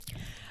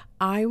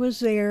I was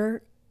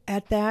there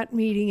at that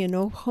meeting in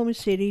Oklahoma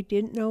City,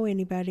 didn't know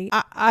anybody.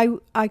 I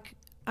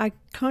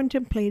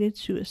contemplated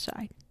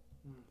suicide.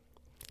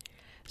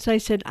 So I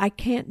said, I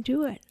can't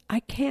do it.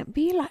 I can't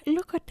be like,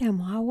 look at them,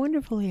 how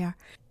wonderful they are.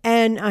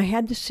 And I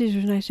had the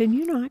scissors, and I said,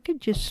 I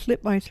could just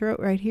slit my throat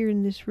right here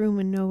in this room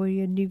and nobody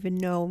would even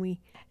know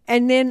me.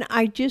 And then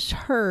I just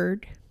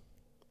heard,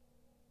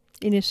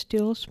 in a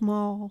still,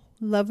 small,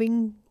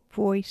 loving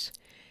voice,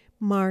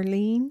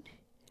 Marlene,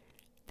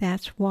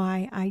 that's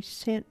why I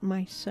sent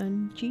my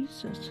son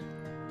Jesus.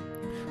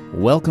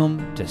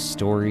 Welcome to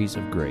Stories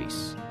of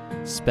Grace,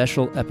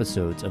 special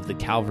episodes of the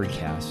Calvary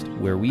Cast,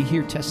 where we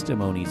hear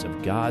testimonies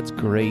of God's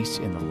grace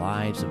in the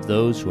lives of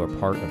those who are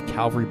part of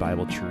Calvary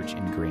Bible Church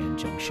in Grand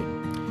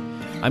Junction.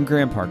 I'm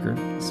Graham Parker,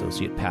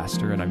 Associate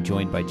Pastor, and I'm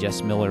joined by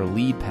Jess Miller,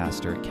 Lead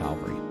Pastor at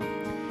Calvary.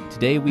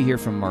 Today we hear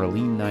from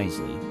Marlene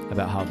Knizely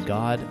about how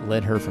God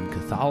led her from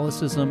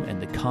Catholicism and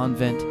the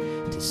convent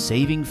to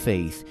saving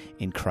faith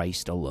in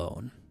Christ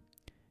alone.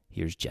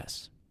 Here's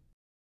Jess.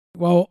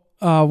 Well,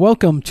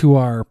 welcome to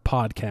our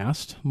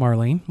podcast,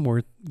 Marlene.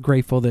 We're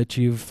grateful that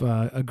you've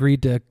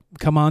agreed to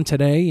come on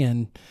today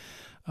and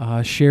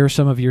share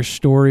some of your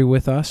story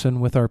with us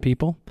and with our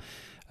people.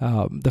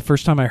 The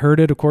first time I heard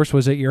it, of course,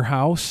 was at your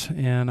house,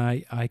 and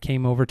I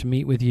came over to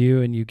meet with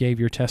you, and you gave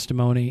your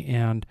testimony,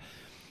 and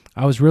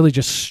I was really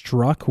just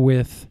struck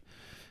with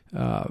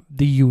the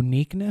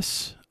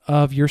uniqueness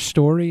of your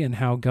story and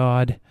how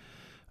God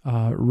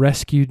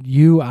rescued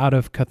you out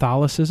of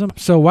Catholicism.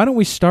 So why don't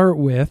we start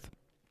with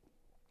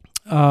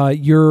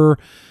your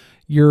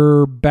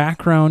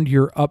background,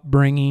 your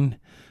upbringing?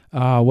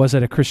 Was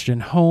it a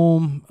Christian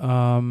home?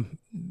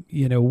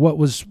 What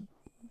was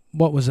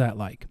that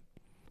like?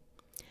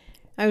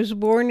 I was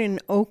born in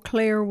Eau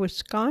Claire,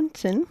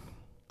 Wisconsin,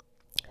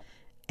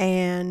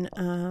 and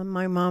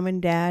my mom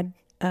and dad,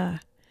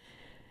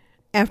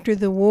 after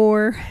the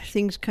war,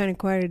 things kind of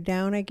quieted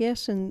down, I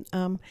guess, and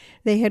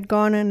they had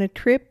gone on a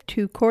trip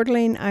to Coeur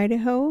d'Alene,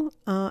 Idaho,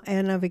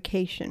 and a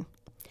vacation.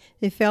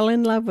 They fell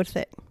in love with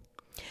it.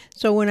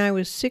 So when I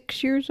was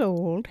 6 years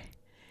old,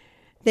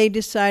 they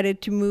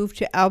decided to move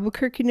to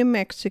Albuquerque, New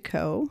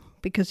Mexico,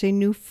 because they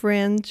knew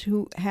friends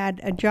who had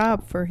a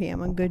job for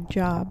him, a good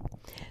job.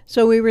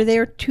 So we were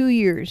there 2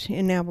 years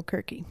in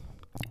Albuquerque.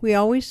 We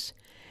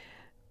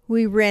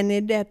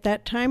rented at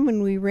that time,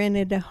 when we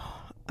rented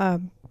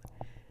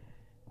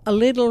a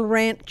little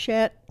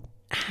ranchette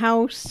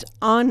house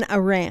on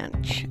a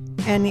ranch,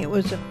 and it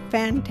was a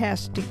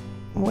fantastic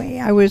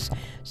way. I was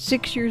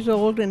 6 years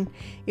old, and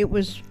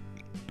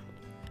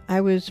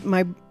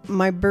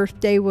my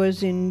birthday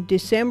was in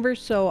December,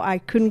 so I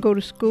couldn't go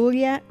to school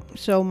yet.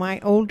 So my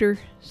older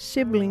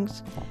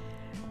siblings,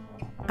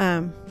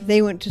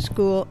 they went to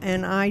school,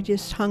 and I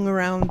just hung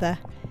around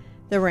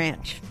the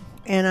ranch,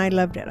 and I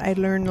loved it. I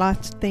learned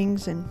lots of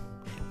things,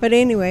 but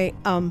anyway,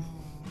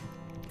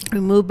 we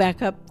moved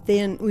back up.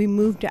 Then we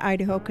moved to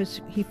Idaho because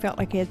he felt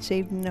like he had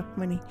saved enough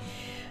money.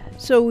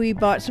 So we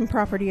bought some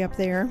property up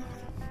there,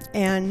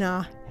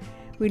 and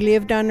we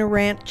lived on a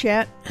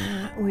ranchette.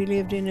 We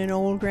lived in an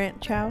old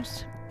ranch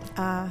house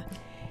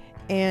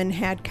and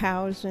had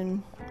cows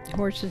and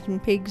horses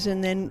and pigs.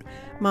 And then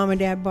Mom and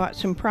Dad bought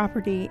some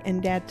property,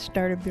 and Dad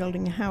started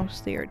building a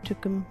house there. It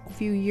took him a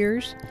few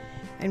years,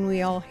 and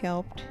we all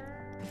helped.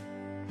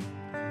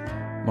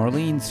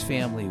 Marlene's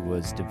family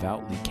was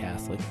devoutly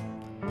Catholic.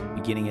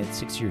 Beginning at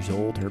 6 years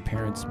old, her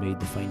parents made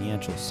the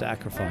financial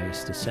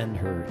sacrifice to send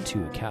her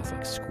to a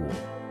Catholic school.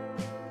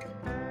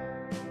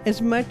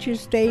 As much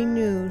as they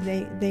knew,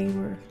 they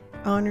were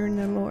honoring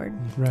the Lord.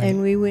 Right.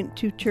 And we went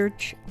to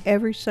church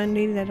every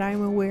Sunday that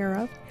I'm aware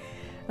of,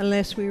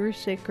 unless we were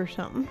sick or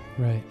something.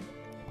 Right.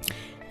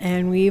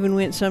 And we even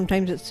went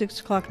sometimes at 6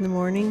 o'clock in the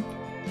morning.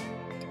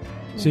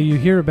 So you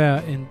hear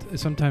about, and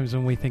sometimes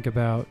when we think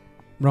about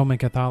Roman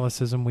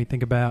Catholicism, we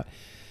think about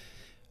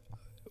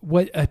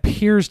what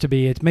appears to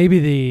be, it's maybe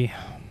the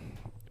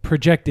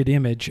projected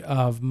image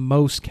of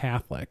most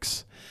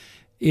Catholics,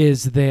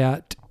 is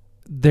that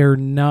they're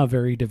not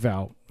very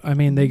devout. I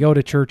mean, they go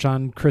to church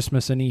on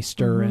Christmas and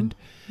Easter and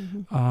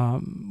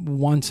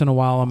once in a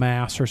while a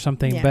Mass or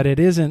something, but it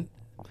isn't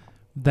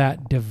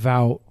that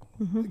devout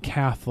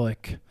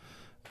Catholic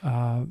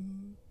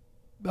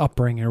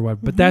upbringing or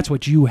what. But that's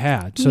what you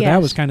had. So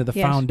that was kind of the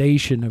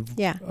foundation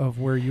of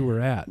where you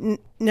were at.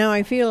 Now,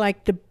 I feel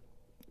like the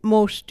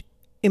most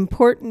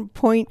important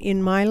point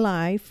in my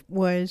life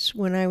was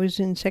when I was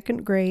in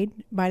second grade.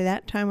 By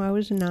that time I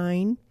was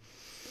 9,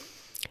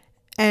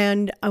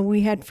 and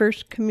we had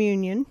First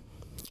Communion,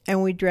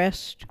 and we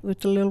dressed with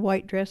the little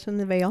white dress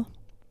and the veil,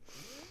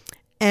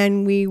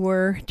 and we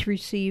were to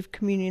receive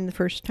communion the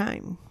first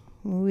time.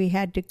 We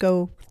had to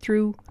go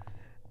through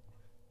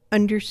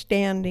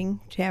understanding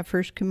to have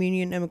First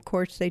Communion, and of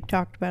course they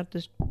talked about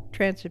this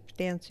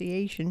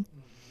transubstantiation,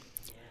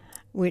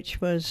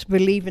 which was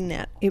believing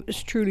that it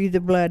was truly the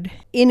blood.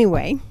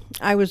 Anyway,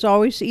 I was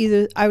always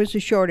I was the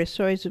shortest,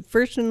 so I was the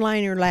first in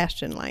line or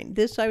last in line.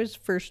 I was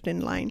first in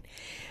line.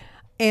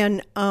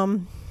 And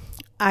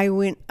we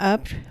went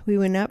up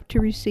to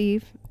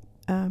receive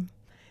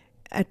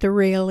at the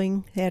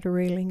railing. They had a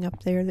railing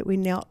up there that we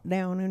knelt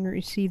down and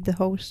received the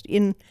host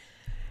in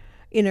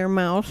our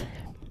mouth.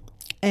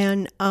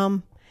 And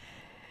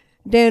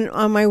then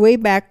on my way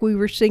back, we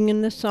were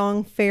singing the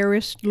song,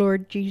 Fairest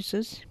Lord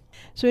Jesus.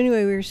 So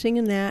anyway, we were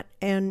singing that,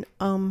 and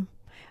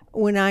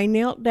when I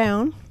knelt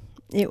down,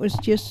 it was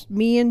just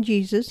me and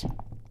Jesus.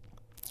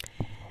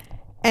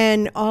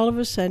 And all of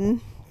a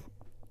sudden,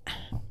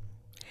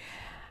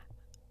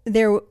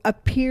 there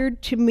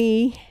appeared to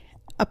me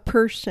a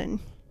person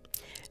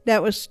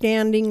that was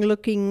standing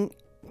looking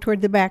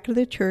toward the back of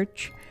the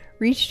church,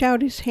 reached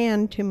out his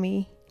hand to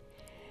me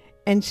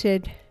and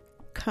said,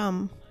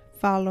 "Come,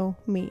 follow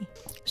me."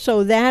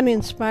 So that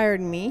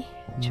inspired me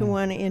to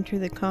want to enter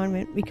the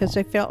convent, because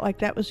I felt like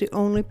that was the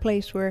only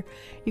place where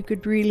you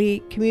could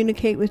really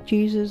communicate with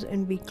Jesus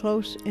and be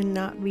close and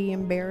not be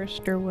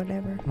embarrassed or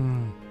whatever.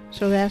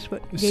 So that's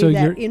what gave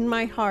that in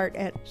my heart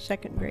at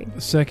second grade.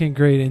 Second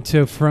grade. And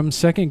so from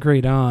second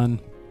grade on,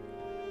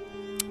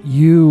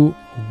 you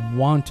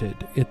wanted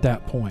at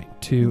that point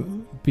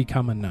to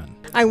become a nun.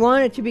 I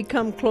wanted to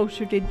become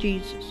closer to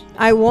Jesus.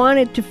 I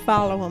wanted to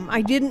follow him.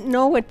 I didn't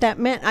know what that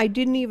meant. I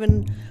didn't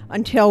even,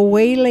 until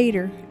way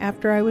later,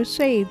 after I was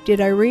saved, did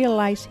I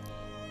realize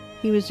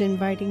he was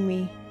inviting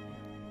me.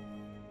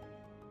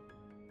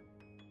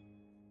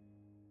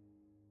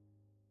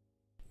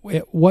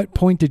 At what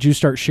point did you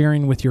start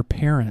sharing with your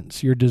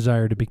parents your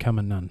desire to become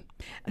a nun?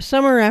 A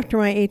summer after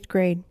my 8th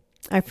grade,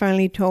 I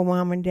finally told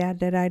Mom and Dad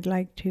that I'd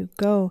like to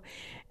go.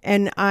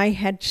 And I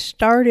had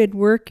started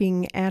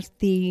working at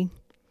the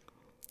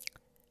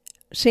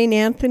St.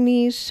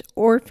 Anthony's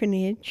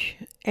orphanage,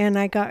 and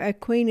I got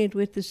acquainted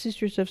with the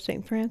Sisters of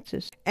St.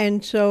 Francis.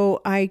 And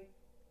so I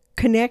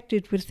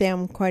connected with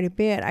them quite a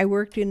bit. I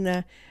worked in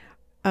the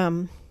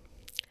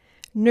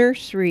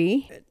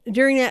nursery.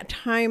 During that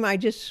time, I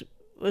just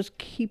was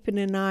keeping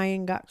an eye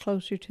and got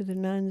closer to the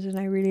nuns, and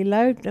I really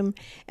loved them.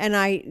 And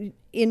I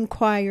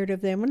inquired of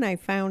them, and I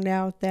found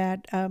out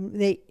that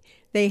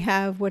they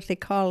have what they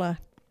call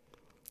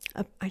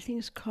I think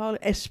it's called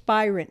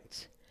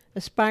aspirants,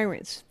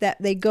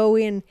 that they go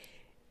in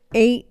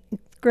 9th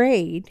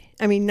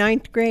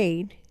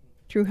grade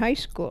through high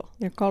school.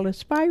 They're called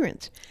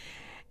aspirants.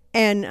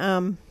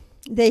 And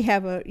they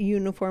have a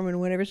uniform and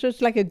whatever, so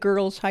it's like a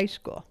girls' high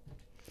school.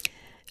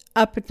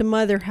 Up at the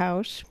Mother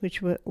House,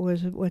 which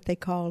was what they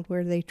called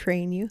where they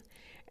train you,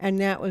 and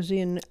that was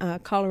in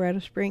Colorado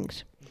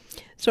Springs.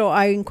 So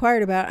I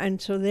inquired about it,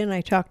 and so then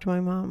I talked to my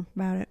mom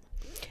about it.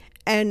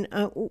 And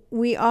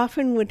we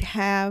often would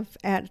have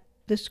at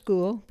the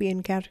school,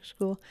 being Catholic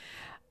school,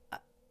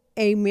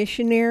 a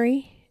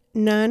missionary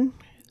nun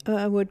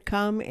would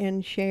come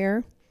and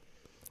share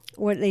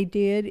what they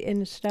did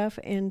and stuff,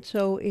 and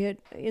so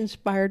it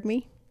inspired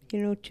me,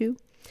 too.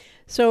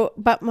 So,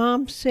 but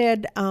Mom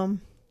said,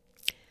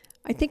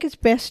 I think it's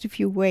best if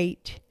you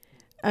wait,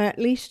 at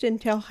least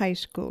until high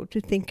school, to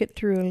think it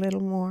through a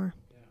little more.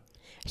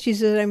 She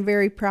said, I'm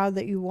very proud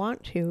that you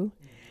want to.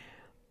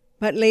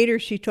 But later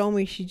she told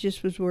me she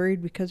just was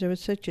worried because I was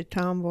such a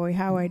tomboy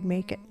how I'd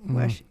make it.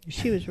 Well,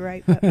 she was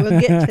right, but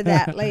we'll get to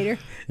that later.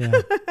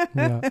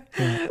 Yeah.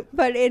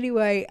 But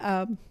anyway,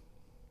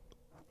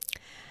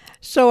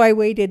 so I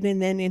waited, and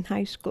then in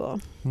high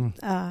school,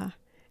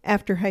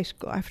 after I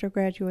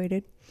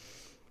graduated,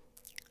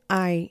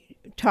 I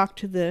talked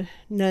to the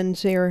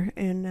nuns there,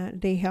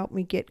 and they helped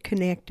me get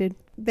connected.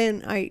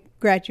 Then I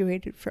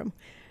graduated from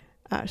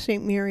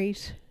St.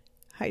 Mary's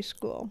High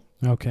School.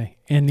 Okay.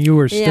 And you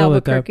were still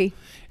at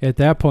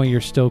that point,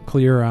 you're still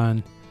clear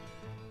on,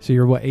 so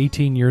you're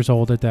 18 years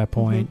old at that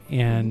point,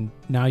 and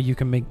now you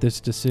can make this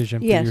decision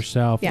for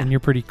yourself, and you're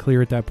pretty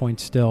clear at that point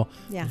still,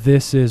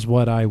 this is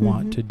what I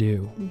want to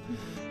do.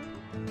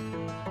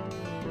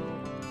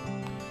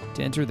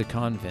 To enter the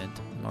convent,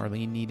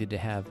 Marlene needed to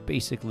have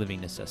basic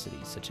living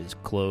necessities, such as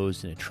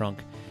clothes and a trunk,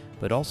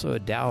 but also a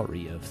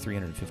dowry of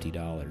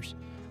 $350,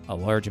 a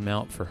large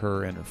amount for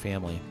her and her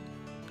family.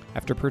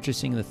 After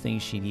purchasing the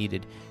things she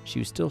needed, she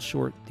was still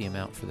short the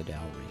amount for the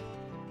dowry.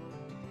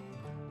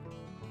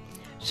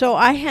 So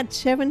I had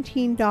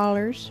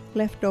 $17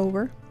 left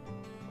over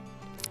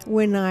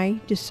when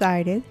I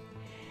decided.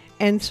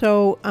 And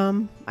so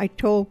I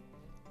told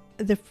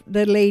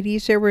the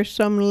ladies, there were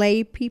some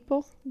lay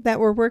people that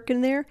were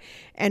working there.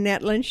 And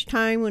at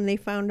lunchtime, when they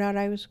found out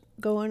I was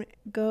going to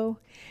go,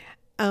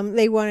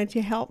 they wanted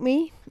to help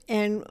me.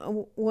 And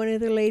one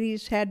of the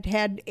ladies had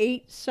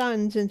 8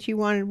 sons, and she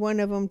wanted one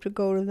of them to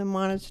go to the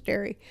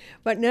monastery.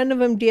 But none of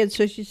them did,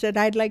 so she said,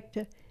 I'd like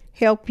to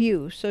help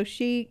you. So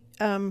she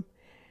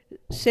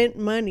sent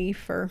money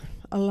for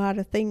a lot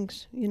of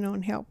things,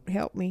 and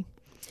help me.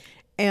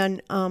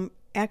 And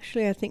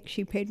actually, I think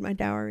she paid my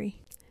dowry.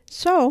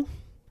 So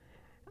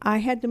I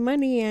had the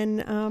money,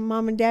 and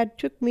Mom and Dad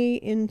took me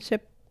in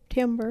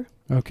September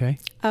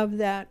of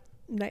that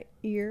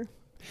year.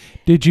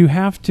 Did you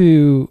have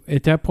to,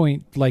 at that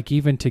point, like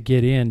even to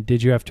get in,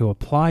 did you have to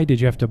apply?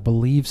 Did you have to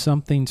believe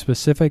something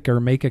specific or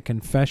make a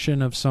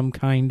confession of some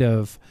kind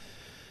of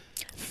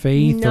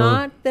faith?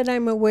 Not that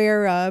I'm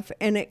aware of,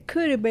 and it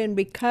could have been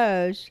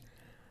because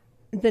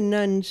the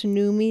nuns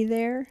knew me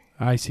there.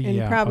 I see. And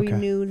Yeah. probably Okay.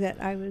 knew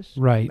that I was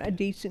Right. a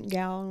decent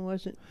gal and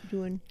wasn't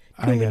doing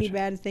I too many gotcha.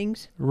 bad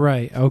things.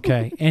 Right.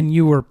 Okay. And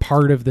you were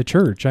part of the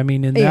church. I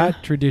mean, in Yeah.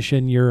 that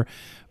tradition, you're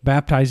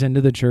baptized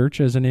into the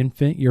church as an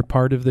infant. You're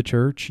part of the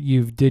church.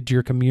 You did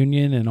your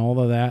communion and all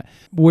of that.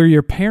 Were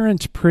your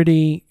parents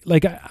pretty,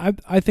 like,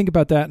 I think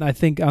about that, and I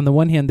think on the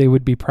one hand, they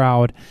would be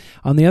proud.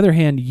 On the other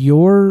hand,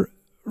 you're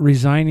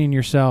resigning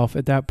yourself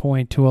at that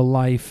point to a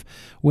life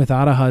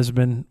without a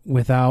husband,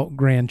 without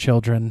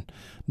grandchildren.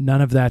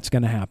 None of that's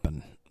going to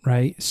happen.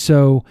 Right.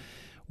 So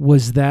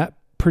was that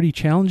pretty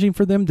challenging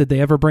for them? Did they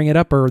ever bring it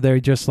up, or are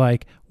they just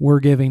like, we're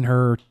giving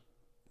her,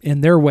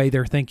 in their way,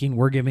 they're thinking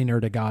we're giving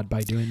her to God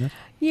by doing this?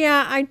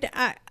 Yeah,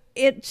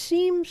 it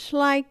seems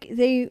like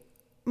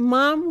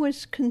Mom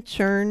was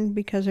concerned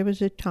because I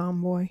was a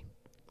tomboy.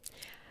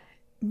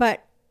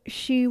 But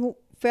she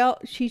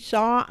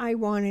saw I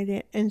wanted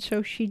it, and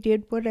so she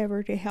did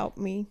whatever to help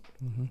me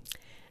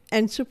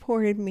and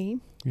supported me,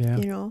 Yeah.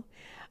 you know.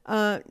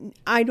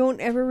 I don't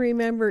ever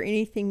remember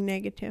anything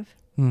negative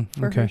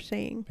for her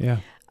saying. Yeah.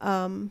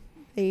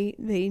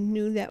 They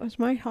knew that was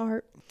my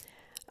heart.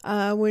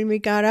 When we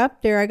got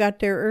up there, I got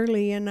there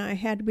early, and I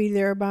had to be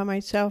there by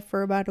myself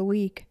for about a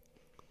week.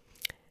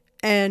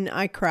 And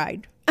I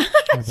cried.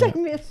 I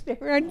missed her.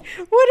 What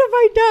have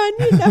I done?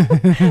 You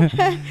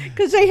know,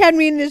 because they had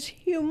me in this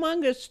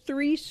humongous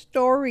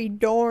 3-story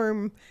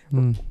dorm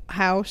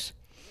house.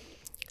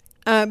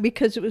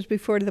 Because it was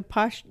before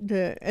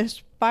the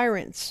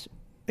aspirants.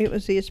 It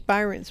was the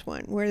aspirants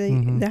one where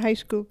the high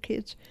school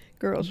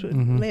girls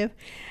would live,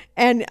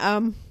 and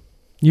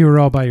you were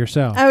all by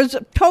yourself. I was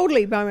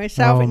totally by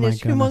myself in my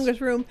this goodness. humongous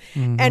room,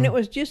 and it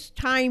was just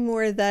time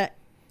where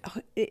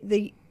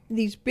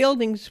these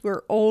buildings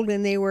were old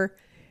and they were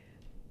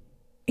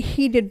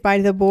heated by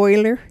the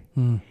boiler,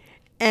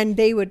 and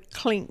they would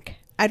clink.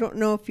 I don't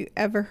know if you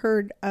ever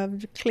heard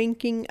of the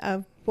clinking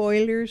of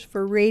boilers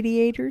for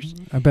radiators.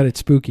 I bet it's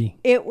spooky.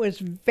 It was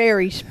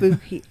very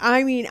spooky.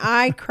 I mean,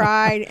 I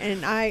cried,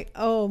 and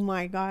oh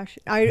my gosh,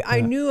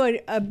 I knew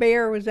a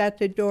bear was at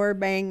the door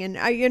banging.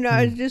 It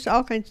was just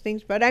all kinds of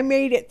things, but I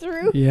made it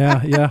through.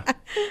 Yeah.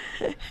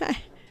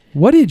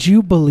 What did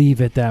you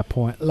believe at that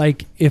point?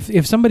 Like,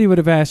 if somebody would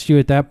have asked you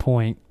at that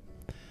point,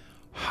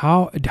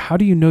 how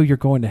do you know you're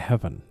going to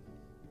heaven?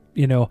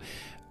 They'd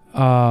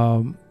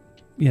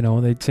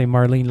say,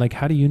 Marlene, like,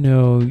 how do you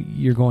know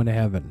you're going to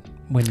heaven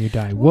when you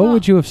die? What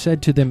would you have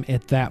said to them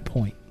at that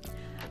point?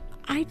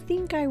 I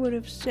think I would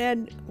have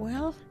said,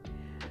 well,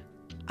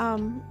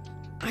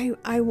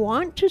 I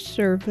want to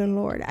serve the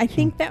Lord. I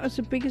think that was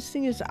the biggest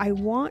thing, is I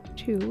want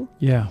to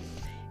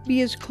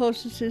be as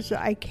close as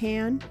I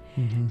can.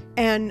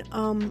 And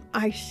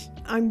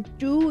I'm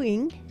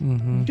doing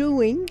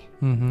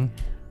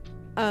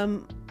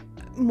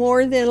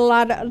more than a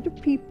lot of other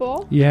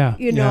people.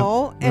 You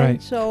know, and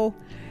right. so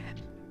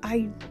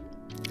I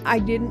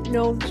didn't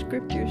know the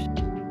scriptures.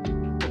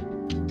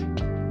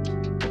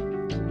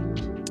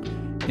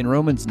 In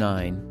Romans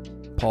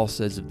 9, Paul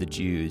says of the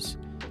Jews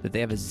that they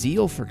have a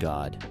zeal for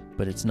God,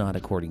 but it's not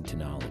according to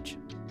knowledge.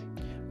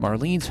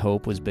 Marlene's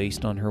hope was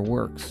based on her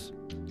works.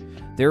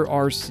 There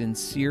are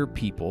sincere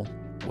people,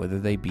 whether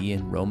they be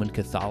in Roman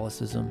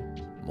Catholicism,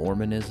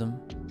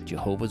 Mormonism,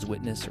 Jehovah's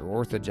Witness, or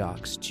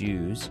Orthodox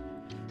Jews,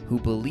 who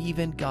believe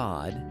in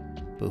God,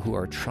 but who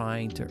are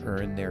trying to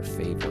earn their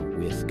favor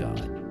with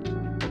God.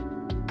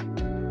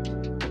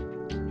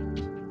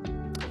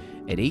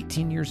 At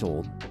 18 years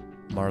old,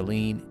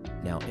 Marlene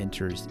now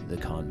enters the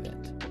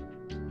convent.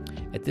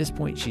 At this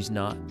point, she's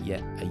not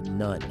yet a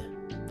nun.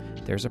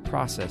 There's a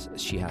process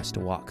she has to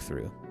walk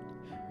through.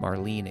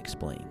 Marlene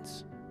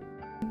explains.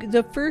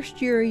 The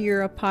first year,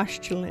 you're a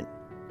postulant.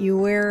 You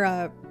wear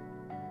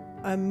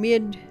a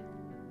mid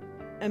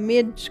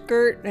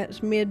skirt,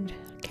 that's mid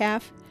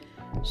calf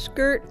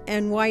skirt,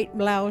 and white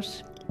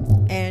blouse,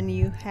 and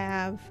you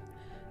have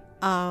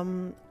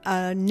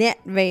a net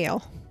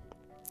veil.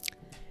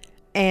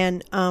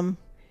 And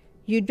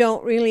you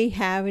don't really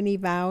have any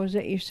vows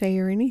that you say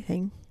or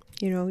anything.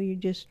 You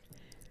just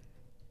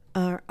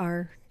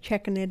are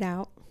checking it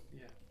out.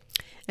 Yeah.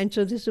 And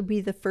so this will be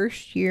the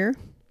first year.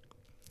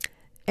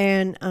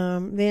 And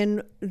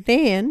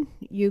then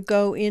you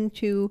go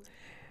into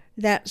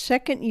that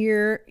second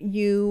year,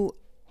 you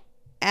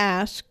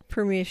ask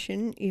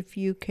permission if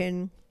you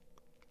can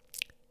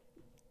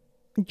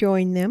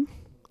join them.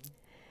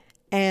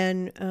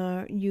 And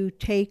you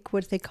take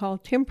what they call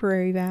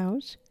temporary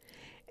vows.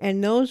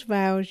 And those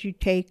vows you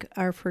take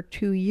are for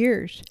 2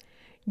 years.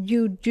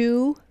 We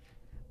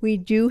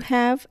do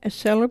have a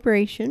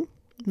celebration.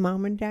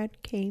 Mom and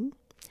Dad came.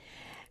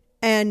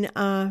 And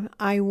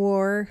I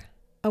wore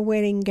a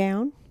wedding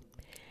gown.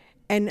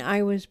 And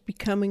I was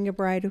becoming a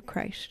bride of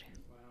Christ.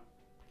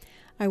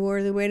 I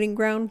wore the wedding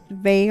gown,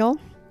 veil,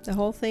 the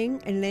whole thing.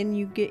 And then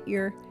you get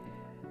your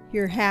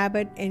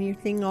habit and your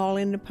thing all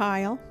in the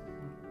pile.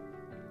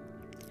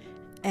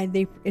 And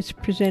it's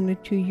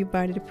presented to you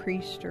by the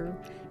priest or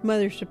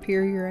Mother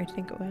Superior, I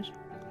think it was,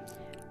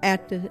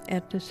 at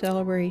the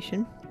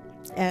celebration,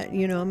 at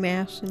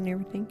Mass and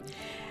everything,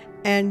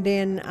 and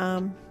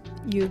then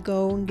you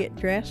go and get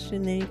dressed,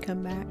 and then you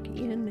come back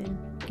in and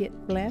get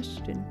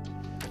blessed, and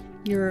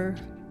you're,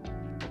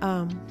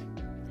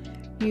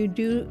 you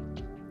do.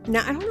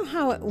 Now, I don't know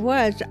how it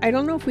was. I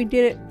don't know if we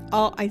did it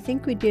all. I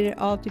think we did it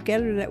all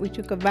together, that we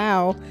took a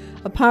vow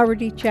of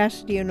poverty,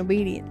 chastity, and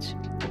obedience.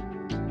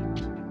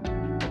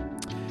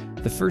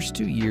 The first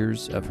 2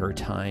 years of her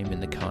time in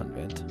the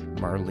convent,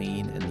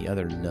 Marlene and the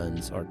other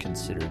nuns are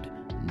considered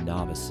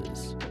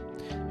novices.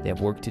 They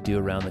have work to do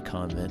around the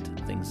convent,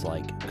 things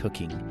like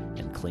cooking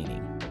and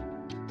cleaning.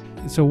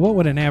 So what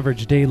would an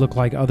average day look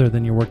like other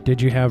than your work?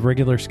 Did you have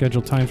regular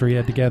scheduled times where you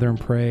had to gather and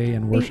pray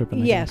and worship?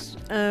 And yes.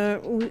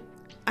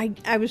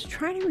 I was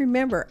trying to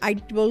remember. I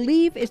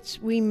believe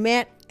we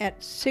met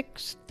at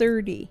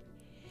 6:30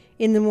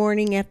 in the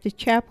morning at the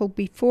chapel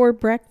before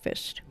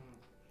breakfast.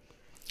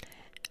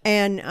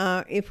 And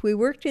if we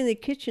worked in the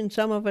kitchen,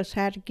 some of us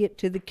had to get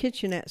to the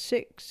kitchen at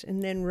 6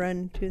 and then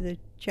run to the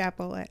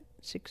chapel at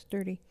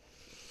 6:30.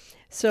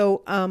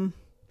 So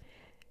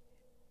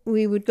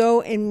we would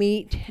go and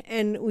meet,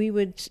 and we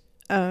would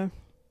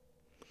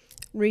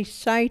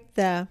recite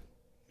the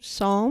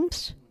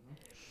Psalms,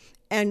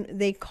 and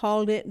they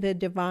called it the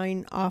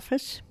Divine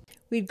Office.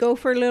 We'd go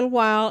for a little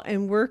while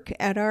and work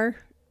at our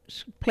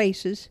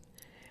places,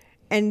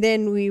 and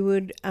then we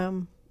would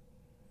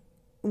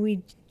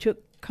we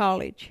took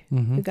college.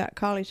 Mm-hmm. We got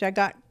college. I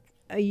got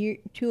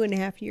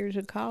 2.5 years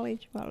of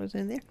college while I was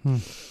in there.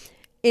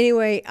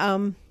 Anyway,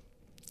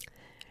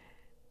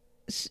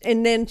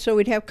 and then so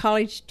we'd have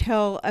college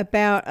till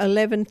about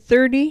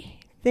 11:30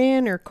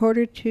 then, or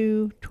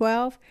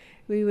 11:45.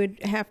 We would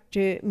have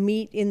to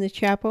meet in the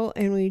chapel,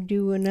 and we'd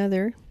do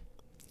another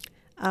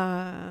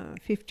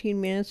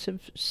 15 minutes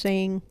of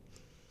saying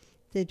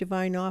the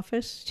Divine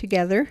Office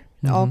together,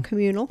 all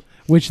communal.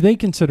 Which they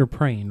consider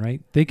praying,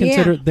 right? They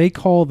consider, they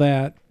call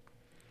that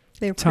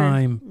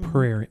time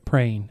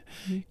praying,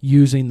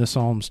 using the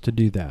Psalms to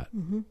do that,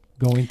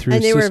 going through.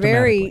 And they were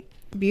very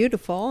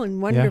beautiful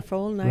and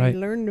wonderful, and I right.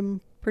 learned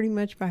them pretty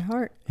much by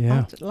heart.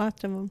 Yeah.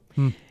 Lots of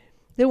them.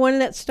 The one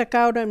that stuck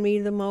out on me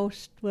the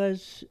most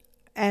was,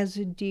 "As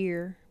a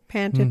deer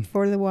panted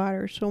for the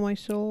water, so my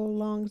soul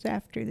longs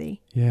after thee."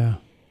 Yeah.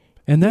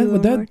 And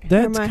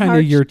that's kind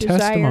of your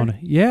testimony.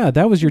 Yeah,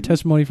 that was your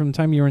testimony from the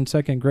time you were in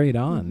second grade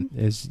on,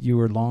 is you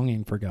were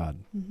longing for God.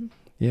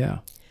 Yeah.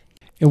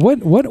 And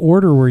what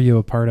order were you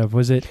a part of?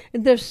 Was it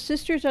the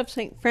Sisters of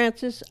St.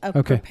 Francis of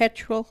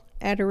Perpetual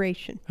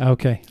Adoration?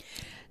 Okay.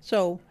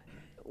 So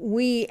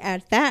we,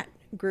 at that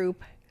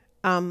group,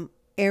 there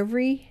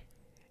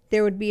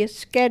would be a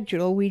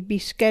schedule. We'd be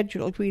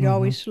scheduled. We'd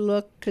always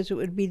look, because it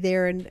would be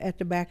there at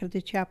the back of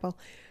the chapel,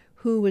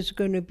 who was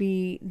going to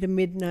be the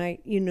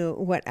midnight,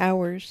 what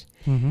hours.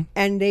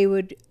 And they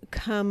would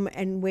come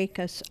and wake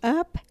us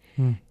up,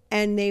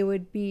 and they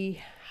would be,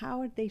 how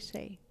would they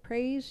say?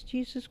 Praise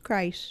Jesus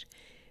Christ.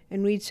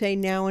 And we'd say,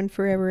 now and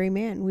forever,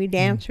 amen. We'd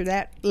answer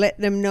that, let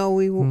them know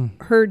we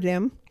heard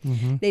them.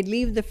 They'd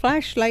leave the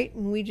flashlight,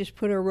 and we just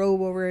put a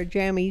robe over our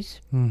jammies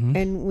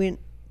and went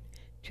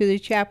to the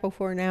chapel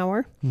for an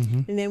hour.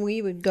 And then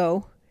we would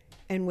go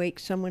and wake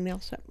someone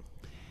else up.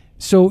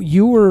 So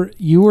you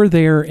were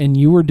there, and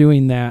you were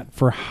doing that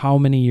for how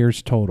many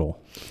years total?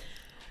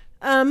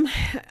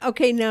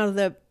 Okay, now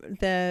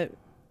the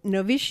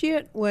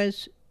novitiate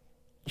was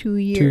 2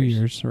 years. 2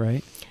 years,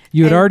 right?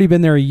 You had already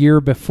been there a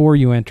year before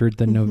you entered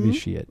the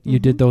novitiate. You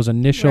did those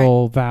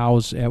initial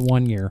vows at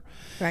 1 year.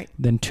 Right.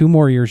 Then 2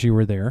 more years you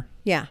were there.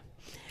 Yeah.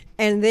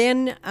 And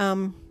then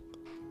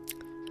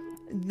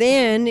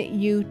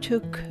you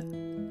took,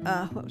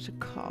 what was it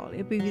called?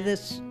 It'd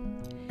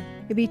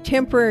be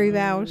temporary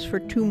vows for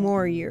 2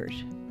 more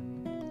years.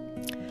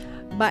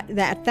 But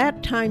at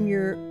that time,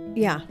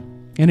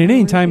 And at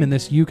any time in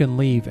this, you can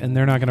leave, and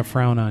they're not going to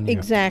frown on you.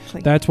 Exactly.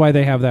 That's why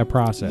they have that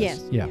process.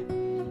 Yes. Yeah.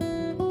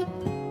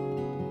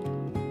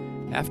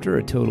 After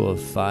a total of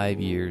 5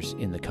 years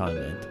in the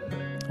convent,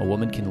 a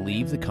woman can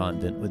leave the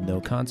convent with no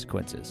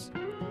consequences.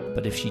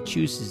 But if she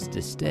chooses to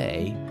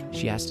stay,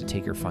 she has to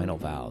take her final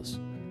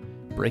vows.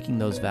 Breaking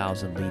those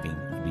vows and leaving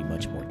would be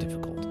much more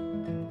difficult.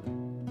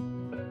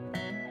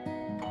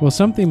 Well,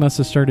 something must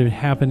have started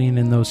happening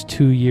in those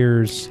 2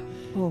 years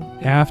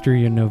after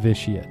your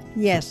novitiate.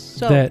 Yes.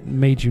 So that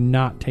made you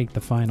not take the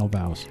final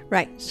vows.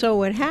 Right. So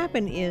what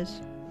happened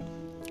is,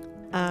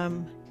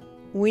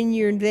 when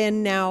you're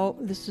then now,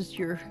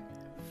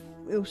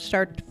 it'll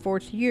start the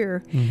 4th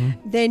year,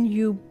 then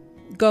you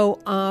go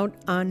out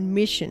on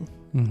mission.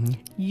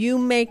 You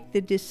make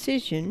the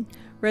decision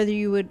whether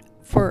you would,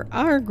 for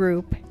our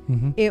group,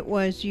 it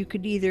was you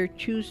could either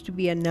choose to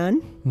be a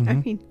nun,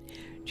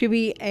 to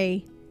be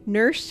a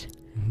nurse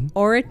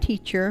or a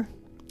teacher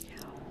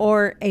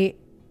or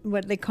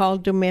what they call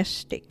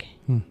domestic.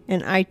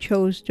 And I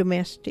chose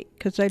domestic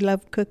because I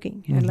love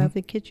cooking. I love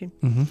the kitchen.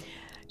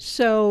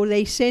 So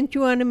they sent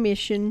you on a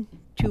mission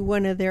to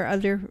one of their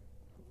other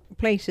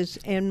places,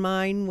 and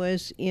mine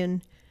was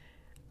in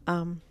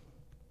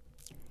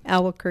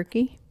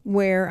Albuquerque,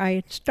 where I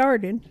had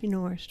started,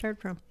 where I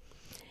started from.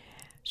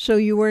 So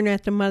you weren't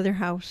at the mother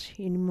house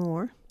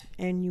anymore,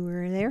 and you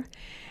were there.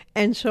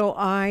 And so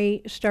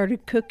I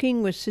started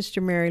cooking with Sister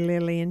Mary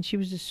Lily, and she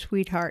was a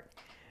sweetheart.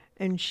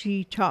 And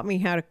she taught me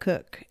how to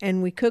cook.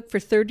 And we cooked for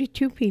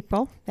 32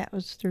 people. That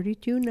was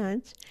 32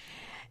 nuns.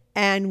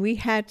 And we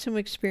had some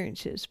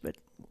experiences, but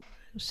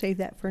we'll save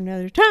that for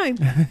another time.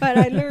 But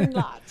I learned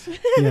lots.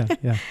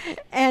 Yeah.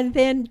 And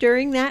then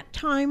during that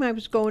time, I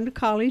was going to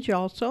college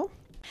also.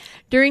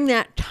 During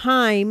that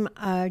time,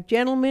 a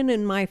gentleman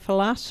in my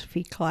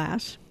philosophy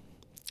class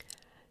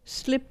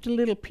slipped a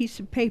little piece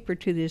of paper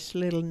to this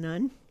little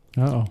nun.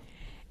 Uh-oh.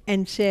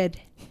 And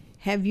said,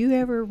 have you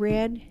ever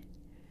read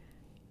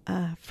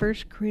 1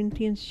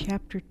 Corinthians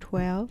chapter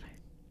 12?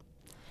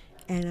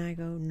 And I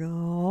go,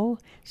 no.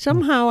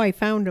 Somehow I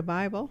found a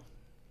Bible.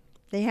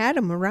 They had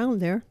them around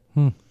there.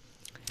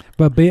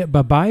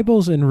 But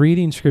Bibles and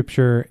reading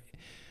Scripture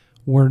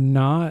were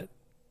not,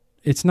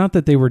 it's not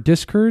that they were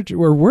discouraged,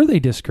 or were they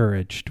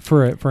discouraged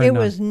for a It nun?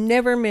 was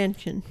never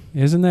mentioned.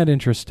 Isn't that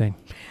interesting?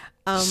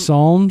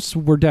 Psalms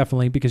were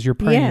definitely, because you're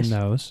praying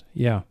those.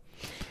 Yeah.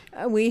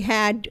 We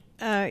had,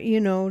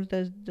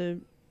 the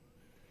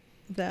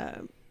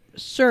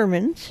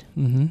sermons,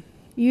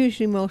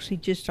 usually mostly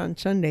just on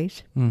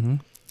Sundays. Mm-hmm.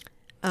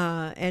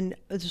 And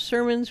the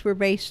sermons were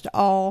based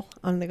all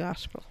on the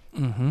gospel.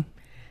 Mm-hmm.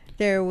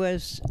 There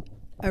was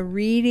a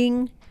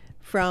reading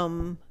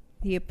from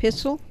the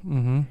epistle,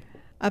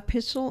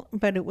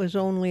 but it was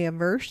only a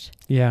verse.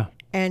 Yeah.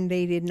 And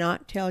they did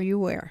not tell you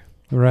where.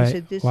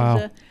 Right. They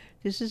said,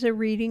 this is a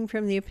reading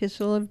from the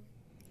epistle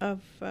of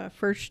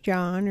 1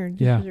 John, or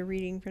this is a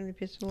reading from the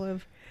epistle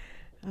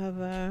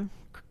of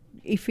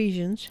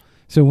Ephesians.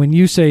 So when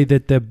you say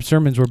that the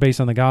sermons were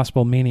based on the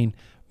gospel, meaning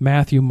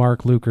Matthew,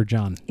 Mark, Luke, or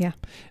John. Yeah.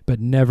 But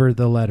never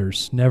the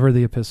letters, never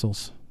the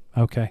epistles.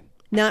 Okay.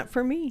 Not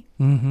for me.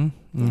 Mm-hmm.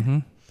 Mm-hmm.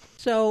 Yeah.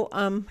 So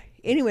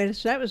anyway,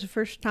 so that was the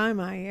first time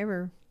I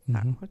ever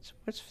thought,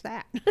 what's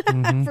that?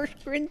 1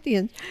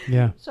 Corinthians.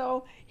 Yeah.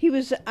 So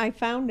I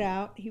found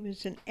out he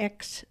was an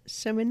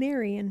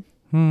ex-seminarian.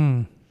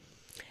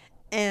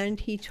 And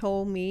he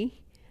told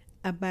me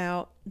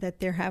about that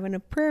they're having a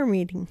prayer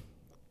meeting.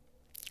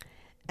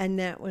 And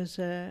that was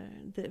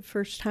the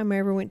first time I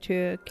ever went to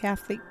a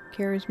Catholic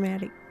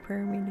charismatic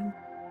prayer meeting.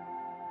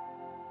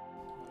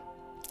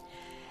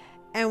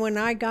 And when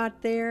I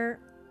got there,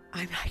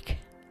 I'm like,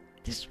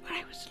 this is what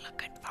I was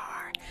looking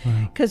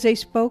for. Because they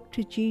spoke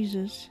to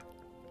Jesus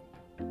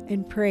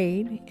and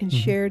prayed and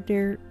shared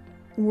their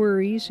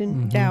worries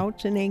and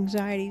doubts and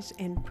anxieties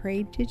and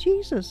prayed to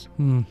Jesus.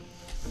 I'm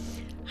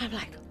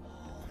like,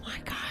 oh my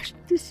gosh,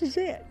 this is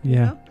it. Yeah.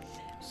 You know?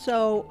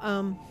 So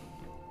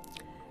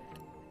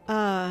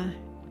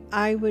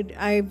I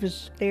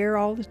was there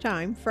all the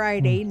time,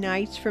 Friday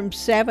nights from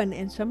 7,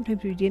 and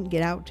sometimes we didn't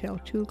get out till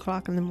 2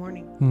 o'clock in the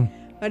morning.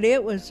 But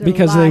it was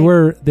because they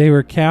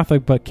were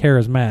Catholic but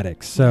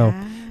charismatic, so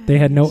they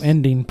had no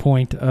ending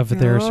point of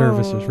their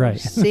services, right?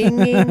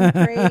 Singing,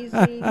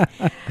 praising,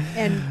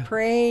 and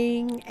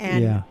praying,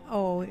 and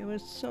it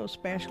was so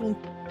special.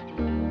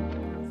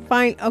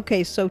 Fine.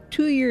 Okay, so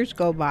 2 years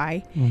go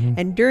by,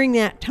 and during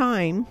that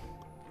time,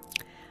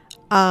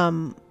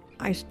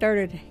 I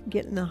started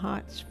getting the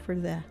hots for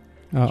the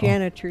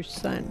janitor's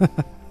son.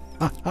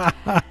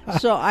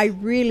 So I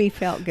really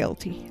felt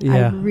guilty. Yeah.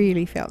 I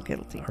really felt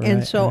guilty. Right,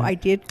 and so I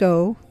did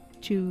go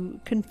to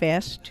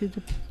confess to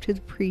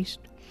the priest.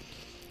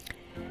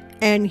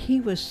 And he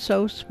was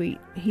so sweet.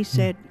 He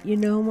said,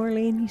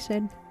 Marlene, he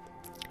said,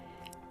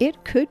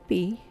 it could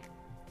be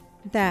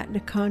that the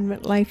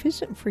convent life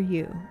isn't for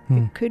you.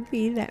 It could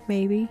be that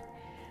maybe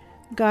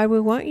God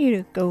would want you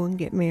to go and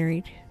get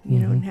married,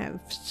 and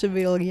have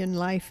civilian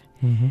life.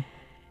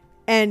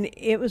 And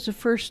it was the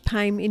first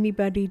time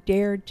anybody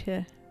dared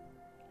to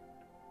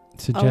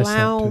suggest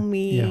allow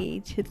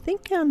me to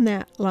think on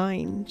that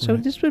line. So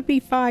this would be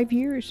 5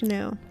 years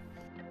now.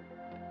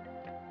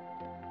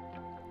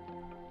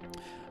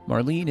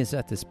 Marlene is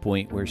at this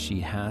point where she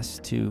has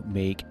to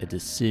make a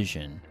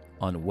decision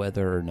on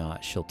whether or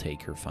not she'll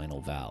take her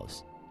final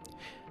vows.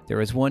 There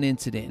was one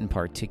incident in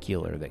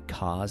particular that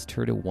caused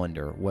her to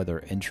wonder whether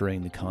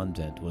entering the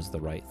convent was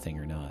the right thing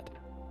or not.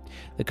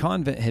 The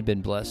convent had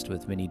been blessed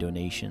with many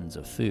donations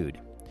of food.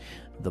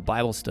 The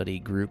Bible study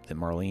group that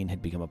Marlene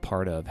had become a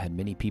part of had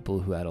many people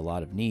who had a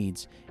lot of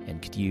needs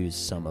and could use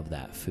some of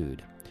that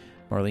food.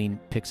 Marlene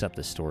picks up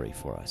the story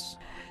for us.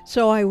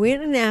 So I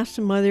went and asked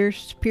the Mother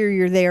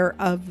Superior there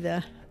of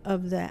the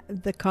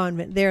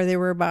convent. There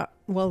were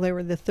there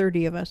were the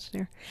 30 of us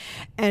there.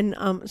 And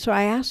so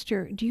I asked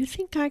her, do you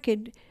think I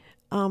could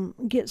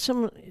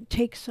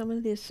take some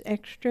of this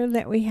extra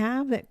that we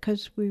have,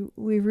 because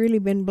we've really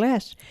been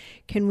blessed?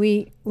 Could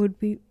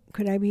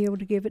I be able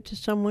to give it to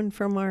someone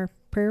from our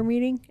prayer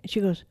meeting? And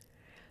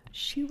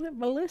she went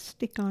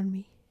ballistic on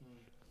me.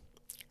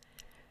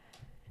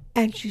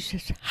 And she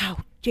says, how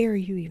dare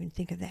you even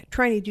think of that?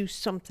 Trying to do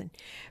something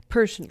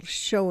personal,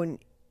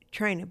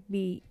 trying to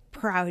be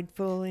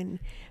prideful and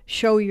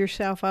show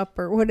yourself up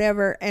or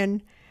whatever.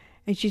 And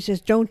she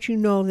says, don't you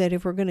know that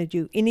if we're going to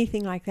do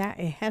anything like that,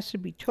 it has to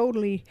be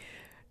totally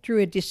through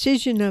a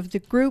decision of the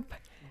group,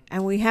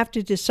 and we have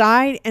to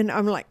decide. And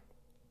I'm like,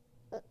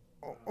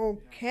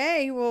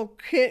 okay, well,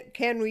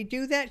 can we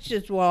do that? She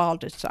says, well, I'll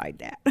decide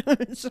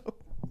that. So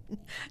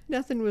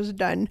nothing was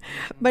done.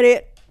 But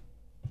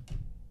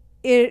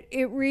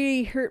it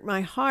really hurt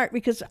my heart,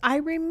 because I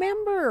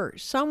remember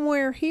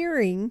somewhere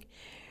hearing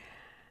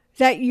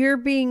that you're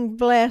being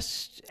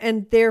blessed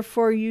and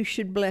therefore you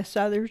should bless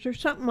others, or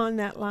something on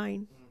that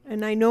line.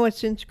 And I know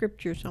it's in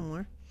Scripture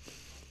somewhere.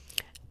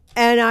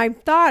 And I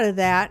thought of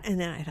that, and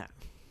then I thought,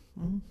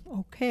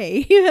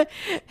 okay.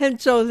 And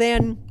so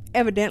then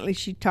evidently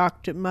she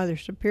talked to Mother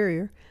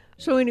Superior.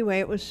 So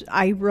anyway,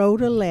 I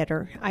wrote a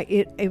letter.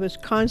 It was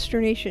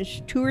consternation.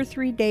 2 or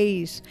 3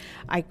 days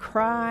I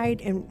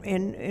cried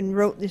and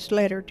wrote this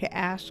letter to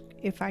ask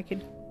if I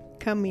could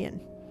come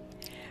in.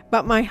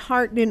 But my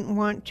heart didn't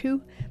want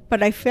to,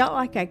 but I felt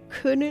like I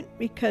couldn't,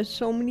 because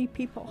so many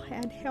people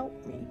had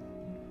helped me.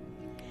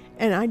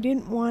 And I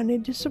didn't want to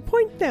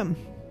disappoint them.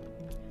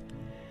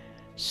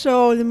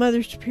 So the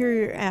Mother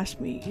Superior asked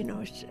me, she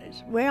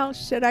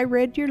said, I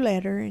read your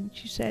letter, and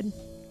she said,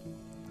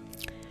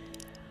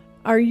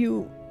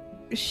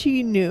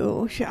 she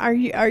knew, are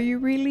you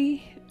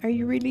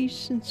really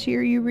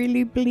sincere? You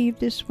really believe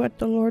this is what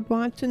the Lord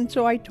wants? And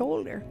so I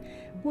told her,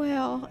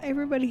 well,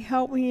 everybody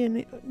helped me,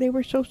 and they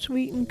were so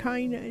sweet and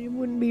kind, and it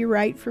wouldn't be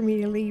right for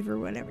me to leave or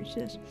whatever. She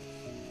says,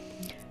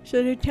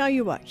 so to tell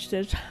you what, she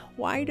says,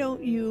 why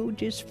don't you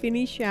just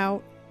finish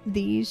out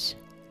these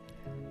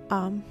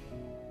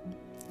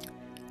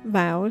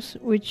vows,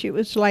 which it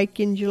was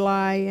like in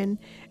July, and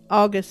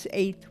August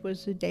 8th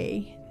was the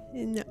day.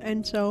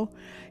 And so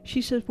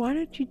she says, why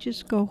don't you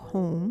just go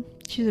home?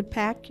 She said,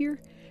 pack your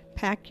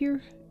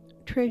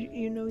treasure,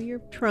 your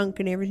trunk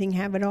and everything,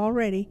 have it all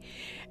ready.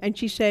 And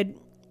she said,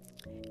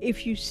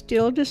 if you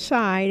still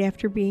decide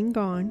after being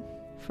gone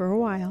for a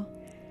while,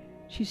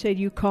 she said,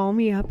 you call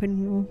me up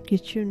and we'll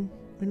get you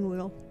and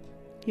we'll,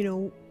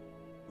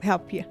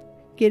 help you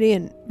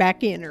get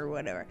back in or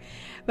whatever.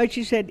 But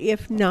she said,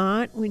 if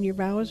not, when your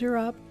vows are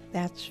up,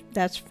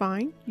 that's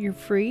fine. You're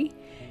free.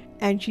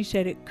 And she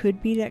said, it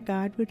could be that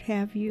God would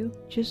have you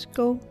just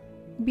go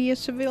be a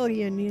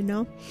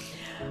civilian,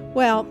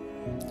 Well,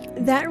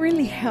 that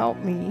really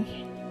helped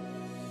me.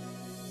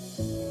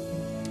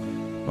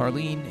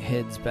 Marlene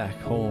heads back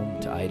home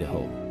to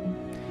Idaho.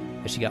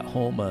 As she got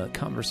home, a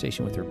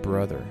conversation with her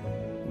brother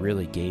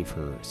really gave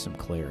her some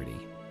clarity.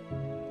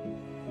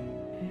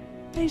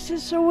 He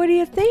says, so what do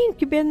you think?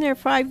 You've been there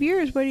 5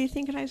 years. What do you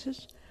think? And I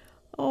says,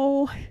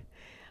 oh,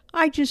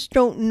 I just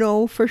don't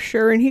know for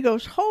sure. And he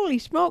goes, holy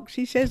smokes.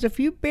 He says, if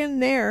you've been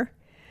there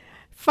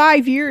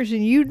 5 years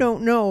and you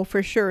don't know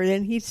for sure,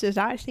 then he says,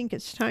 I think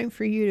it's time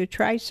for you to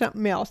try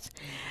something else.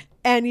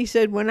 And he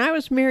said, when I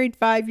was married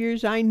 5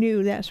 years, I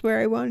knew that's where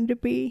I wanted to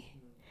be.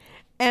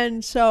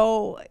 And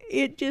so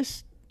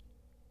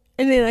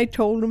and then I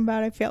told him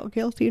about it. I felt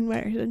guilty. And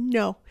I said,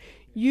 no,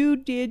 you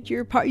did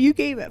your part. You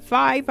gave it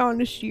 5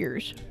 honest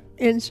years.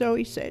 And so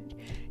he said,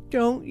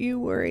 don't you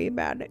worry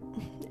about it.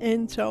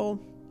 And so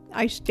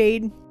I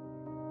stayed.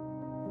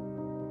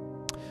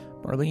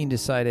 Marlene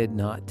decided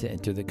not to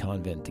enter the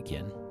convent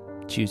again,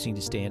 choosing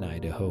to stay in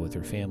Idaho with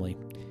her family.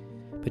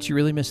 But she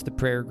really missed the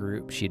prayer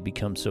group she had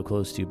become so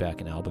close to back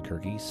in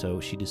Albuquerque, so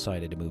she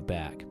decided to move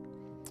back.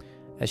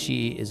 As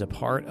she is a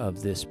part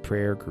of this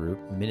prayer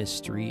group,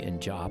 ministry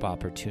and job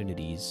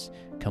opportunities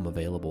come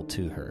available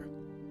to her.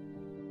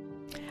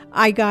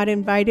 I got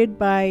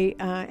invited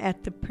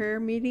at the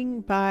prayer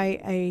meeting by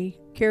a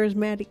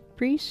charismatic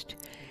priest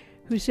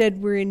who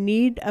said we're in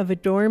need of a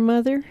dorm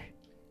mother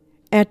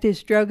at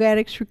this drug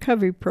addicts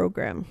recovery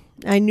program.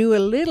 I knew a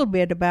little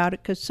bit about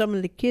it because some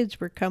of the kids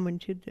were coming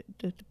to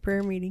the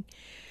prayer meeting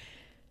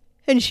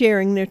and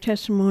sharing their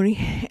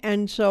testimony.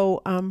 And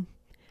so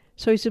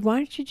he said, why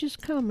don't you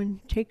just come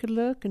and take a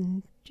look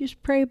and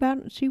just pray about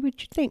it and see what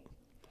you think.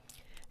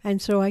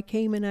 And so I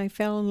came and I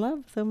fell in love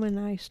with them, and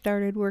I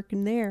started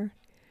working there.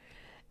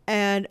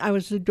 And I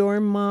was the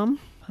dorm mom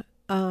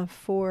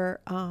for,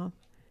 it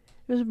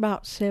was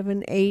about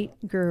 7,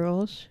 8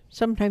 girls.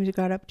 Sometimes it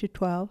got up to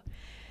 12.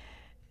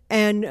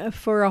 And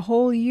for a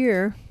whole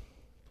year,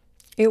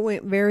 it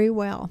went very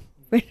well.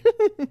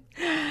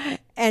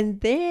 And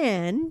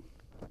then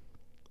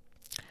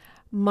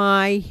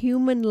my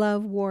human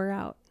love wore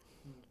out.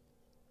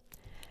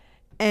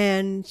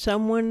 And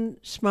someone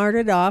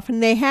smarted off,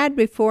 and they had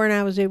before, and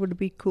I was able to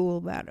be cool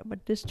about it.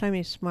 But this time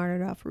they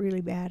smarted off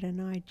really bad,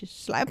 and I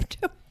just slapped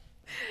them.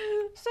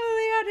 So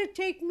they had to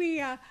take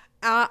me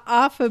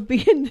off of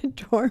being the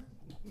dorm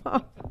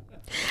mom.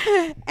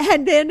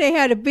 And then they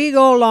had a big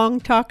old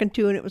long talking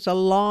to, and it was a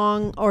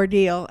long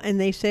ordeal. And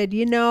they said,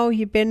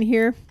 you've been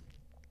here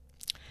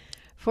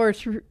for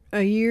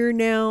a year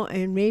now,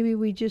 and maybe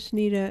we just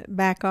need to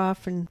back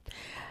off. And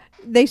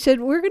they said,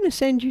 we're going to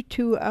send you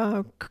to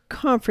a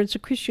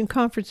Christian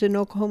conference in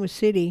Oklahoma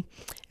City,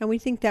 and we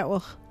think that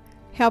will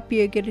help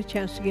you get a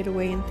chance to get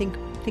away and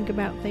think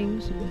about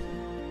things. And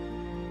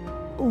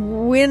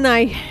when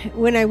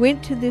I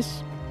went to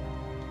this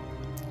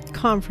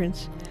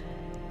conference,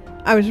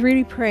 I was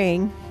really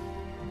praying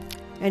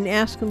and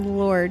asking the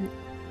Lord,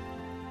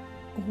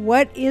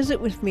 what is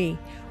it with me?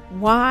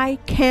 Why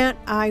can't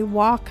I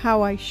walk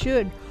how I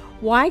should?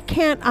 Why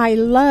can't I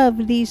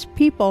love these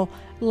people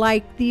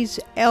like these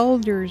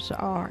elders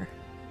are?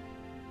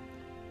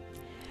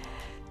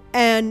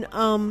 And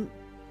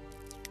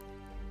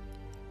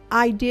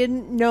I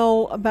didn't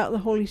know about the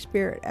Holy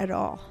Spirit at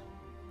all.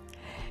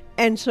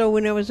 And so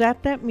when I was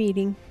at that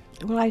meeting,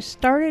 well, I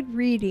started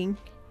reading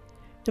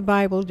the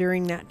Bible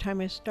during that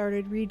time. I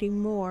started reading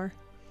more.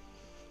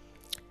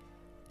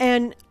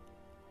 And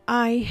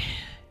I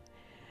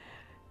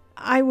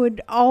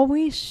would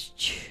always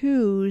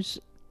choose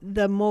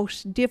the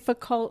most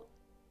difficult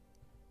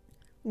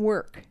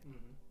work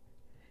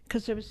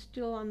because I was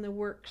still on the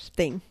works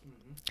thing.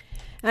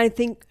 And I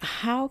think,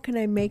 how can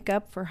I make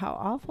up for how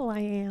awful I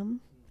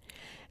am?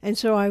 And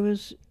so I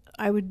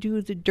would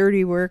do the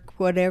dirty work,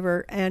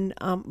 whatever, and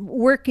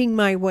working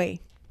my way.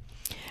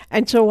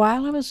 And so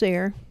while I was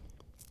there,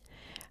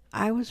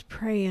 I was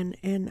praying,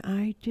 and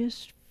I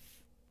just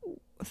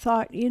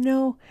thought,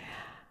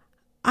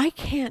 I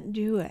can't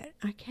do it.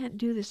 I can't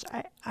do this.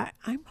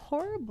 I'm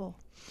horrible.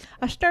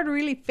 I started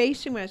really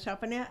facing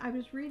myself, and I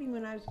was reading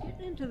when I was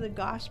getting into the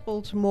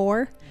Gospels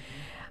more.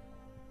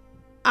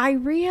 I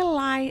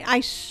realized, I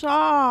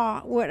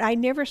saw what I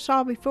never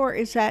saw before,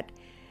 is that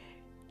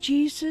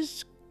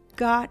Jesus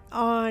got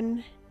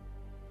on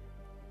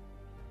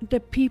the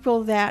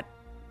people that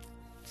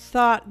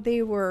thought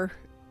they were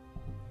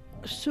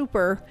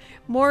super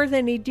more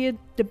than he did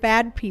the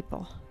bad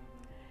people.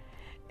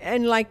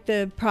 And like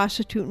the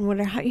prostitute and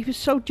whatever, he was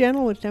so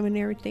gentle with them and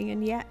everything.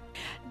 And yet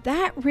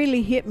that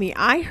really hit me.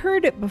 I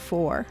heard it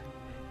before,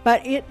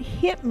 but it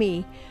hit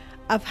me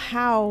of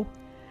how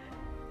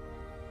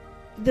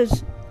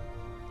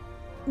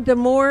the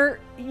more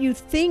you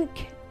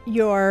think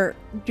you're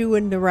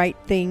doing the right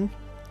thing,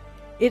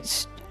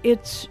 it's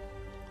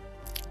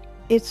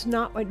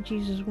not what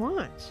Jesus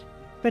wants.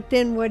 But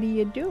then what do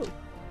you do?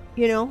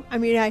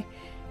 I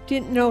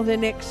didn't know the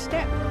next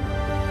step.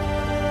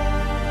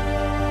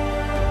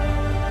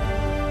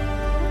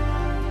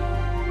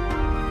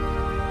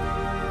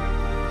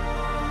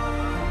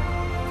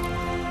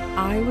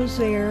 I was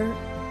there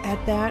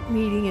at that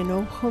meeting in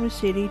Oklahoma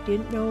City,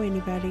 didn't know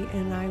anybody,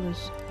 and I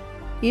was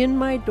in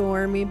my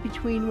dorm in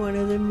between one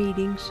of the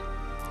meetings,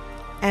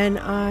 and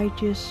I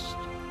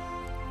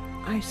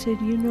said,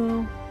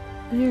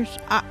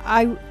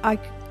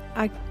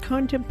 I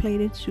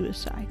contemplated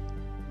suicide.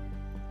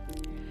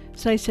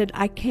 So I said,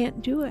 I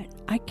can't do it.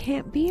 I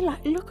can't be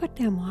like, look at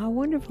them, how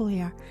wonderful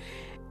they are.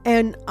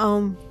 And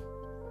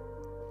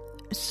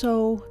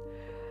so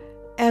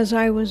as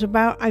I was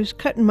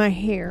cutting my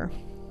hair,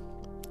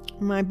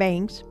 my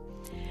bangs,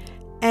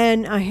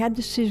 and I had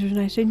the scissors, and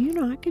I said,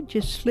 I could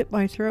just slit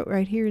my throat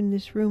right here in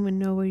this room and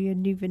nobody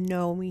would even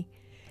know me,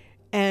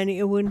 and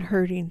it wouldn't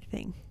hurt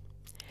anything.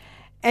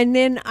 And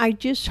then I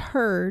just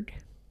heard,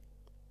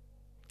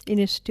 in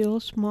a still,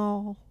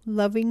 small,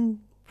 loving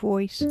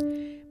voice,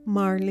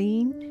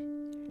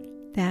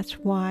 Marlene, that's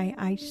why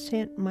I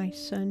sent my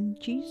son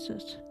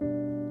Jesus.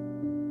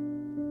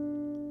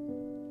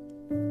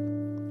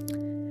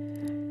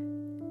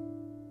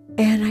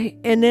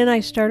 And then I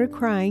started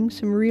crying,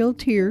 some real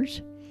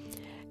tears.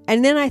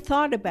 And then I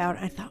thought,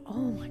 oh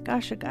my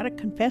gosh, I got to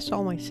confess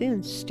all my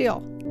sins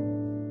still.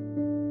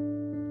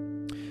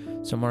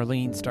 So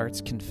Marlene starts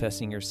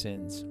confessing her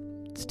sins.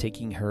 It's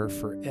taking her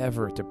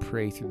forever to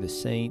pray through the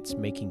saints,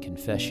 making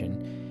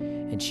confession,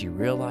 and she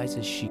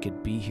realizes she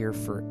could be here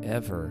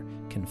forever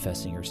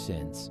confessing her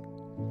sins.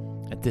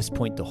 At this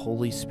point, the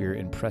Holy Spirit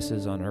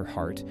impresses on her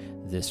heart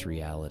this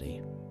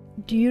reality.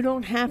 You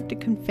don't have to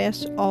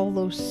confess all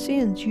those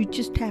sins. You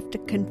just have to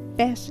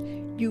confess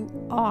you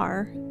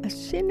are a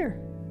sinner.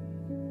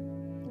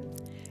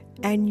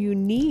 And you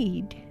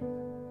need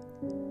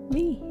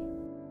me.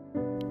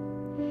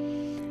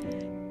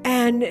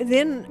 And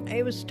then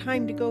it was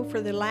time to go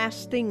for the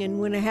last thing. And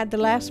when I had the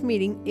last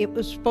meeting, it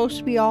was supposed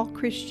to be all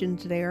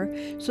Christians there.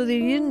 So they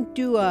didn't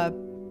do a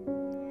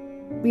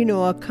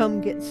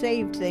come get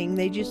saved thing.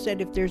 They just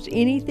said, if there's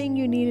anything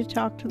you need to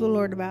talk to the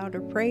Lord about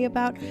or pray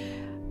about,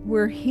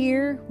 we're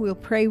here. We'll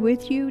pray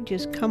with you.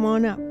 Just come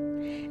on up.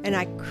 And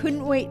I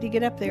couldn't wait to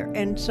get up there.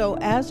 And so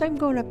as I'm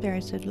going up there,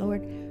 I said,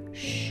 Lord,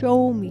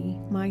 show me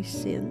my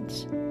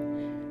sins.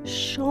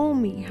 Show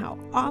me how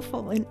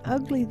awful and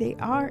ugly they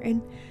are,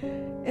 and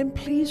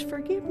please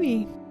forgive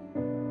me.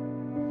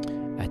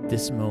 At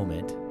this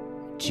moment,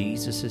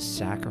 Jesus'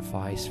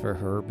 sacrifice for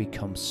her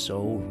becomes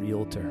so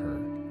real to her.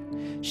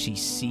 She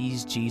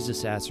sees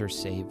Jesus as her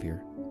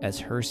Savior, as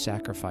her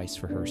sacrifice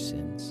for her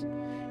sins.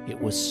 It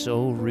was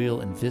so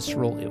real and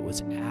visceral, it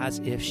was as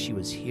if she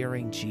was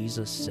hearing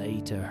Jesus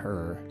say to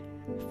her,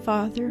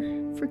 Father,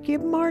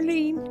 forgive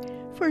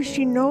Marlene, for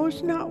she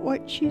knows not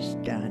what she's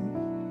done.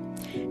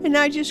 And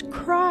I just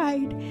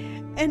cried,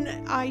 and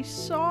I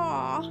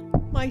saw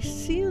my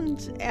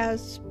sins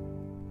as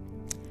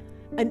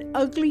an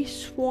ugly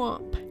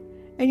swamp.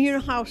 And you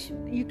know how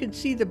you can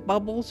see the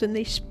bubbles and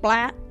they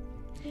splat?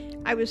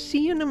 I was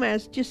seeing them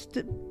as just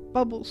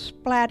bubbles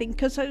splatting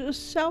because it was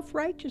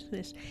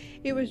self-righteousness.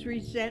 It was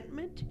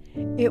resentment.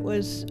 It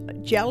was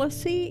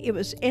jealousy. It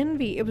was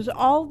envy. It was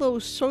all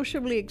those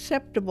socially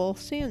acceptable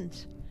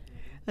sins.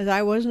 As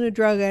I wasn't a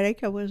drug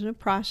addict, I wasn't a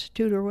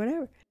prostitute or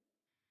whatever.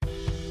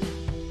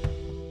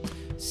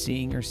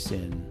 Seeing her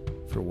sin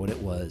for what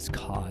it was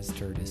caused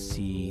her to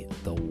see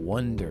the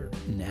wonder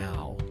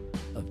now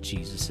of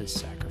Jesus'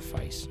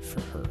 sacrifice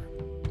for her.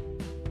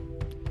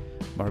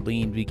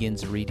 Marlene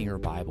begins reading her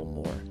Bible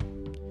more.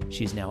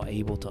 She's now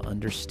able to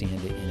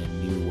understand it in a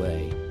new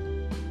way.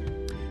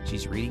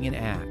 She's reading in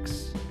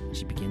Acts.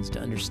 She begins to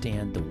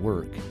understand the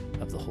work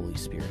of the Holy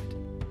Spirit.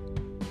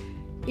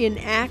 In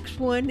Acts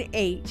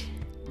 1:8,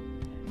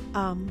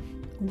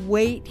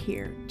 wait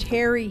here,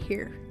 tarry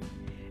here,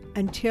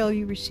 until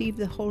you receive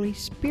the Holy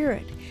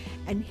Spirit,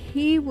 and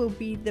He will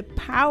be the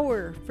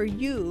power for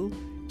you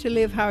to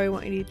live how I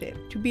want you to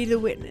live, to be the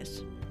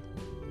witness.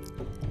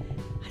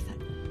 I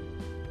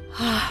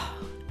thought,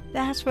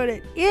 that's what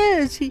it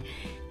is.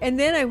 And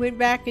then I went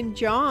back in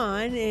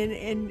John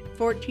in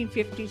 14,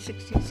 15,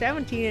 16,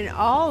 17, and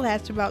all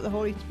that's about the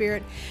Holy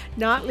Spirit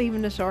not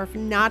leaving us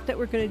orphan, not that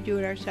we're going to do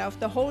it ourselves.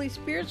 The Holy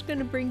Spirit's going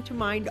to bring to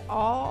mind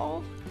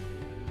all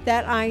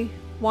that I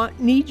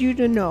need you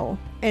to know,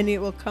 and it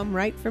will come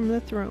right from the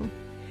throne.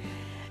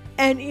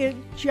 And it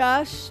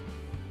just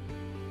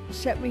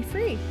set me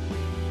free.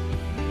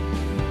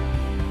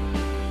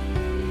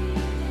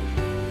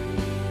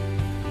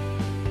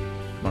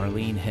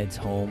 Marlene heads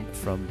home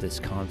from this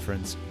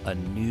conference a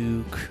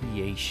new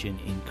creation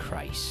in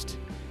Christ,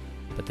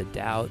 but the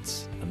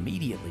doubts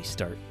immediately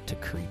start to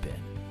creep in.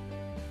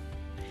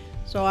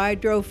 So I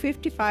drove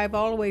 55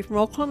 all the way from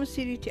Oklahoma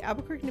City to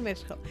Albuquerque, New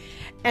Mexico,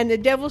 and the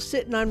devil's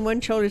sitting on one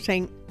shoulder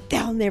saying,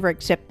 they'll never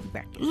accept you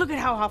back. Look at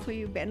how awful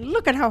you've been.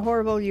 Look at how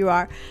horrible you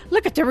are.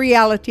 Look at the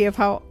reality of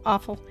how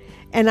awful.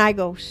 And I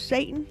go,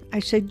 Satan, I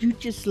said, you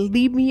just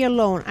leave me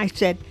alone. I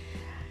said,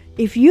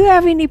 if you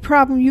have any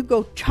problem, you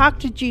go talk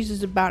to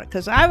Jesus about it,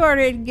 because I've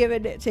already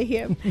given it to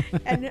Him.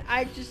 And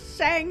I just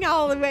sang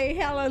all the way,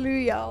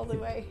 hallelujah, all the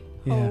way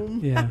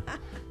home. Yeah.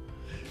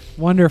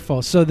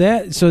 Wonderful. So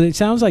it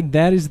sounds like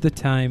that is the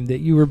time that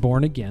you were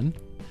born again.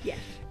 Yes.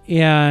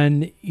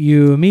 And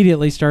you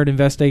immediately start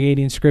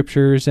investigating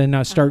scriptures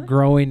and start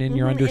growing in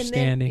your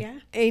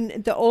understanding.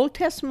 And the Old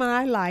Testament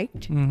I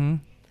liked. Mm-hmm.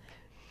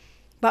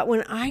 But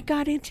when I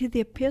got into the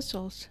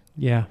epistles,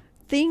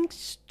 things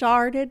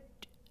started,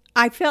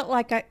 I felt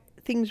like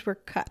things were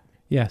cut.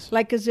 Yes.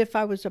 Like as if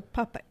I was a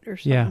puppet or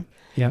something.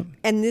 Yeah.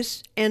 And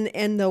this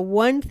and the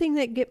one thing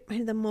that got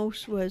me the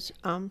most was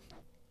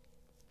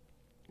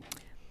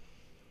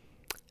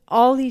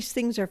all these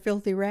things are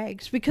filthy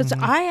rags, because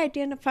I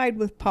identified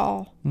with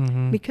Paul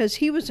because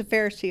he was a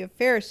Pharisee of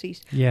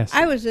Pharisees. Yes.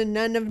 I was a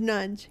nun of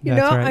nuns. You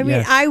That's know, right, I mean,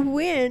 yes. I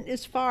went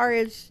as far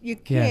as you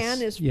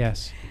can,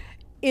 yes.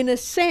 In a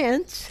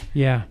sense,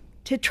 Yeah.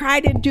 to try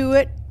to do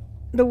it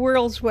the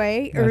world's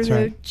way or That's the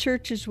right.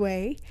 church's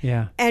way.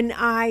 Yeah. And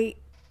I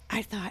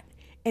thought,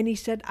 and he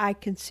said, I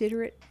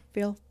consider it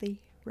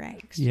filthy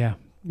rags. Yeah.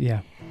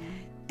 Yeah.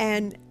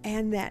 And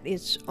that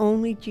it's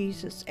only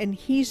Jesus, and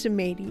He's a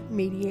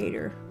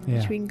mediator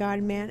between God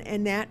and man,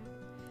 and that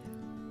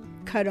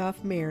cut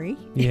off Mary,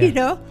 you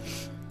know.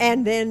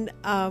 And then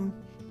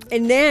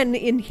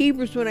in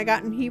Hebrews, when I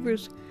got in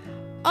Hebrews,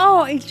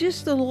 it's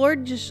just the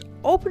Lord just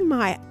opened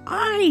my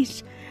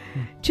eyes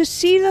to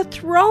see the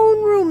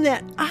throne room,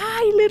 that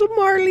I, little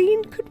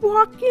Marlene, could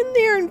walk in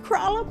there and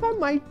crawl up on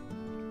my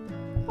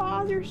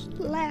Father's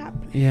lap.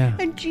 Yeah.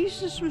 And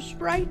Jesus was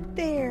right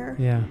there.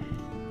 Yeah.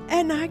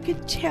 And I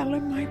could tell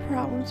Him my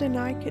problems, and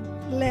I could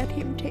let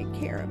Him take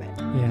care of it.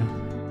 Yeah.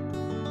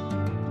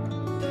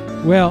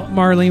 Well,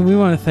 Marlene, we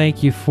want to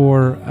thank you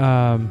for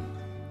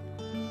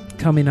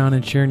coming on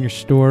and sharing your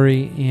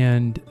story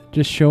and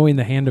just showing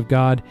the hand of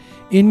God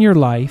in your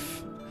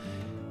life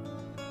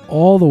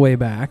all the way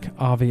back,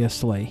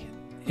 obviously,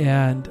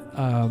 and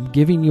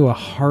giving you a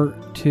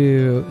heart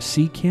to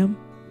seek Him,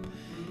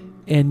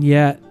 and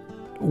yet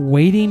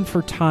waiting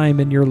for time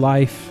in your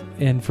life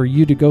and for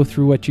you to go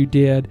through what you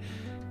did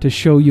to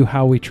show you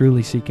how we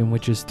truly seek Him,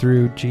 which is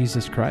through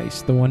Jesus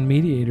Christ, the one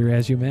mediator,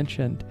 as you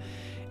mentioned.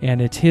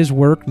 And it's His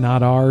work,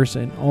 not ours,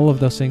 and all of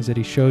those things that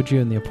He showed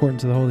you, and the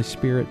importance of the Holy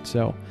Spirit.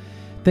 So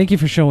thank you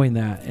for showing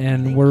that.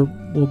 And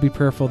we'll be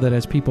prayerful that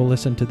as people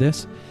listen to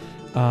this,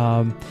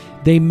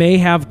 they may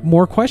have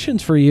more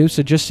questions for you.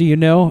 So just so you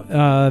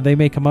know, they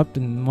may come up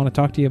and want to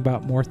talk to you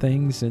about more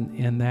things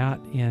and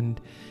that,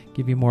 and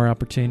give you more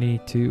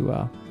opportunity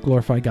to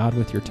glorify God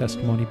with your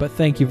testimony. But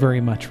thank you very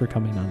much for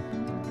coming on.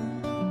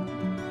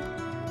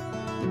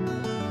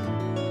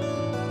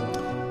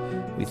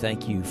 We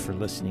thank you for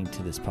listening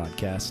to this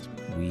podcast.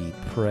 We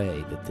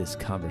pray that this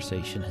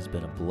conversation has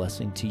been a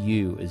blessing to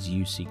you as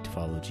you seek to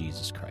follow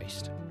Jesus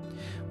Christ.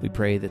 We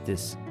pray that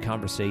this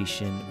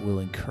conversation will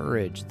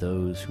encourage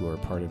those who are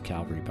part of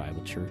Calvary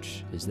Bible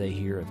Church as they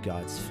hear of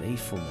God's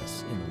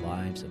faithfulness in the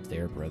lives of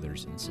their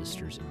brothers and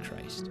sisters in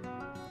Christ.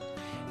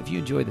 If you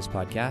enjoy this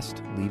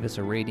podcast, leave us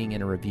a rating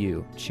and a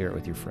review. Share it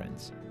with your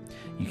friends.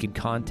 you can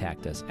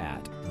contact us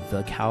at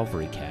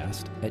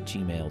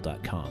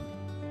thecalvarycast@gmail.com.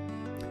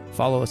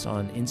 Follow us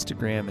on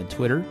Instagram and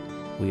Twitter.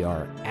 We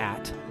are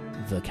at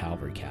The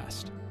Calvary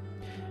Cast.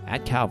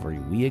 At Calvary,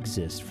 we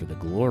exist for the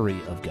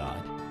glory of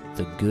God,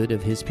 the good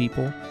of His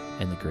people,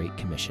 and the Great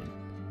Commission.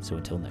 So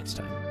until next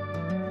time.